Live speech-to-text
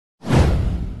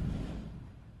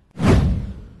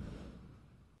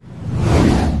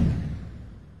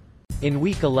In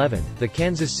Week 11, the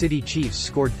Kansas City Chiefs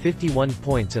scored 51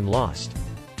 points and lost.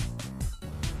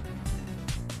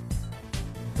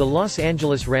 The Los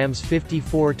Angeles Rams'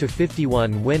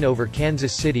 54-51 win over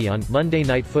Kansas City on Monday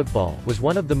Night Football was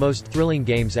one of the most thrilling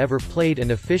games ever played and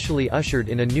officially ushered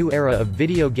in a new era of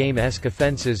video game-esque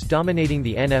offenses dominating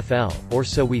the NFL, or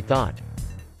so we thought.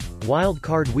 Wild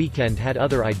Card Weekend had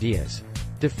other ideas.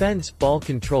 Defense, ball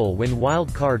control win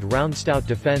wild card roundStout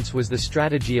defense was the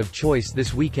strategy of choice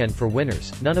this weekend for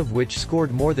winners, none of which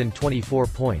scored more than 24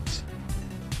 points.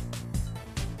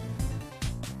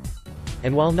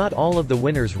 And while not all of the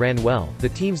winners ran well, the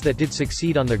teams that did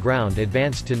succeed on the ground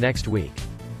advanced to next week.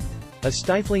 A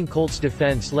stifling Colts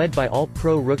defense led by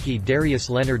All-Pro rookie Darius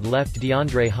Leonard left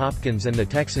DeAndre Hopkins and the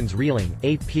Texans reeling.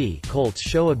 AP Colts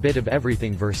show a bit of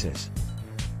everything versus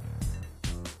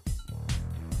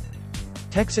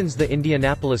Texans. The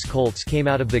Indianapolis Colts came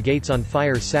out of the gates on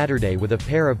fire Saturday with a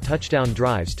pair of touchdown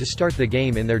drives to start the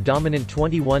game in their dominant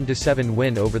 21-7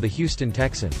 win over the Houston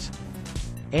Texans.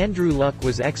 Andrew Luck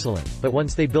was excellent, but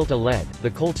once they built a lead, the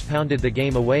Colts pounded the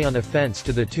game away on offense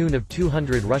to the tune of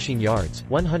 200 rushing yards,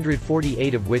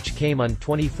 148 of which came on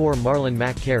 24 Marlon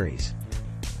Mack carries.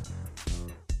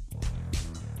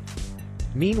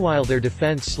 Meanwhile, their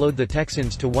defense slowed the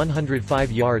Texans to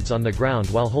 105 yards on the ground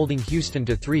while holding Houston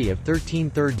to 3 of 13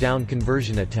 third-down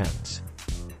conversion attempts.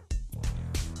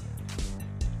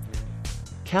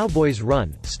 Cowboys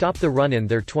stop the run in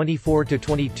their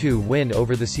 24-22 win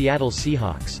over the Seattle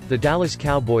Seahawks. The Dallas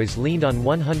Cowboys leaned on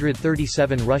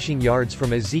 137 rushing yards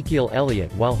from Ezekiel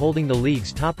Elliott while holding the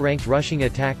league's top-ranked rushing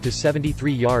attack to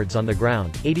 73 yards on the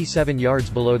ground, 87 yards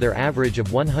below their average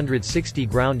of 160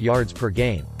 ground yards per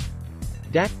game.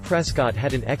 Dak Prescott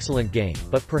had an excellent game,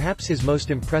 but perhaps his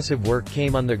most impressive work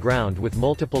came on the ground with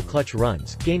multiple clutch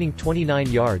runs, gaining 29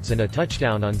 yards and a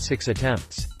touchdown on 6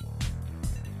 attempts.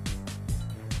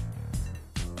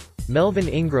 Melvin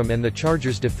Ingram and the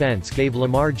Chargers' defense gave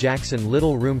Lamar Jackson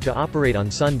little room to operate on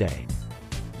Sunday.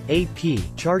 AP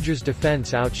Chargers'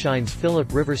 defense outshines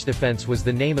Philip Rivers' defense was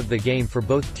the name of the game for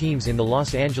both teams in the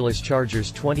Los Angeles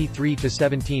Chargers'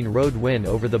 23-17 road win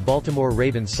over the Baltimore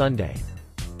Ravens Sunday.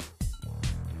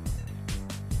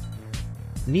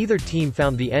 Neither team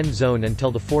found the end zone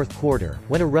until the fourth quarter,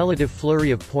 when a relative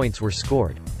flurry of points were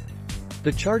scored.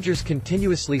 The Chargers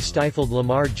continuously stifled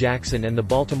Lamar Jackson and the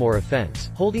Baltimore offense,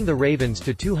 holding the Ravens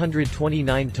to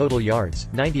 229 total yards,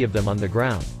 90 of them on the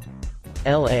ground.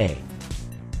 L.A.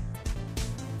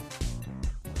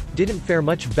 didn't fare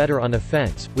much better on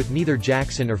offense, with neither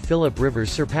Jackson or Philip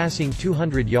Rivers surpassing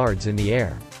 200 yards in the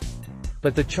air.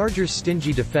 But the Chargers'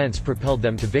 stingy defense propelled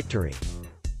them to victory.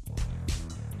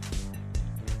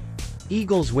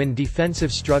 Eagles win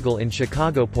defensive struggle in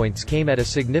Chicago. Points came at a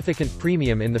significant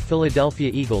premium in the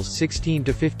Philadelphia Eagles'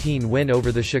 16-15 win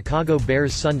over the Chicago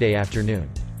Bears Sunday afternoon.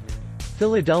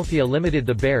 Philadelphia limited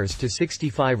the Bears to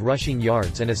 65 rushing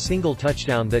yards and a single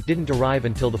touchdown that didn't arrive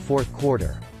until the fourth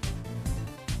quarter.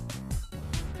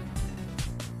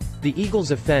 The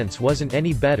Eagles' offense wasn't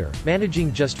any better,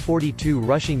 managing just 42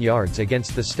 rushing yards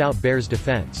against the stout Bears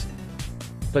defense.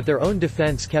 But their own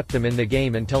defense kept them in the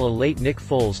game until a late Nick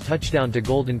Foles touchdown to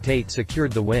Golden Tate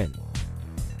secured the win.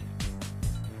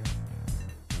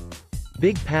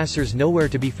 Big passers nowhere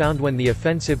to be found when the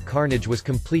offensive carnage was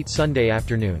complete Sunday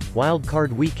afternoon. Wild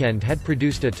Card Weekend had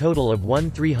produced a total of one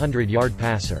 300-yard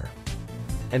passer.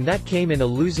 And that came in a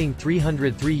losing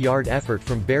 303-yard effort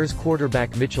from Bears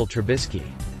quarterback Mitchell Trubisky.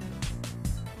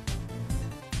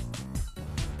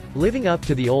 Living up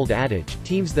to the old adage,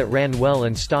 teams that ran well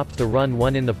and stopped the run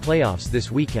won in the playoffs this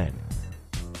weekend.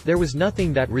 There was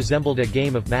nothing that resembled a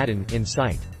game of Madden in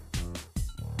sight.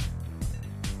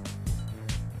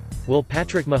 Will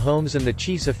Patrick Mahomes and the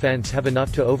Chiefs' offense have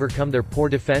enough to overcome their poor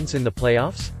defense in the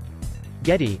playoffs?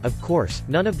 Getty, of course,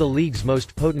 none of the league's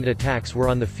most potent attacks were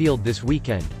on the field this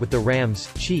weekend, with the Rams,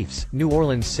 Chiefs, New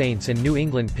Orleans Saints and New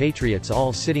England Patriots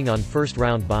all sitting on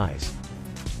first-round byes.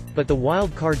 But the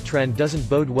wild card trend doesn't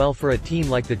bode well for a team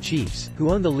like the Chiefs, who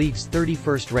own the league's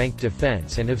 31st-ranked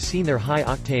defense and have seen their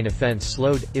high-octane offense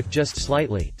slowed, if just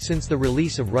slightly, since the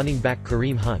release of running back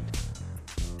Kareem Hunt.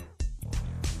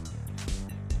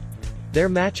 Their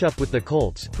matchup with the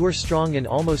Colts, who are strong in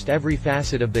almost every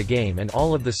facet of the game and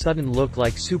all of the sudden look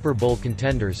like Super Bowl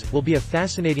contenders, will be a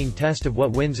fascinating test of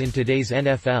what wins in today's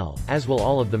NFL, as will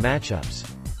all of the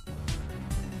matchups.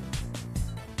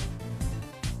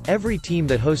 Every team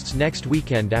that hosts next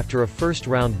weekend after a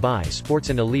first-round bye sports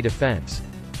an elite offense.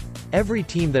 Every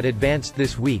team that advanced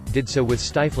this week did so with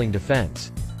stifling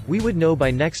defense. We would know by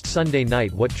next Sunday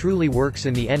night what truly works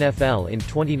in the NFL in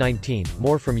 2019.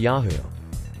 More from Yahoo!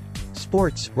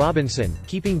 Sports, Robinson,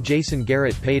 keeping Jason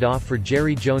Garrett paid off for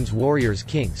Jerry Jones. Warriors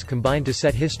Kings combined to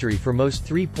set history for most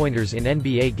three-pointers in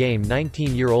NBA game.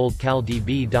 19-year-old Cal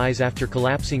DB dies after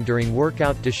collapsing during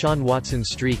workout. Deshaun Watson's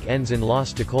streak ends in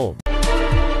loss to Colts.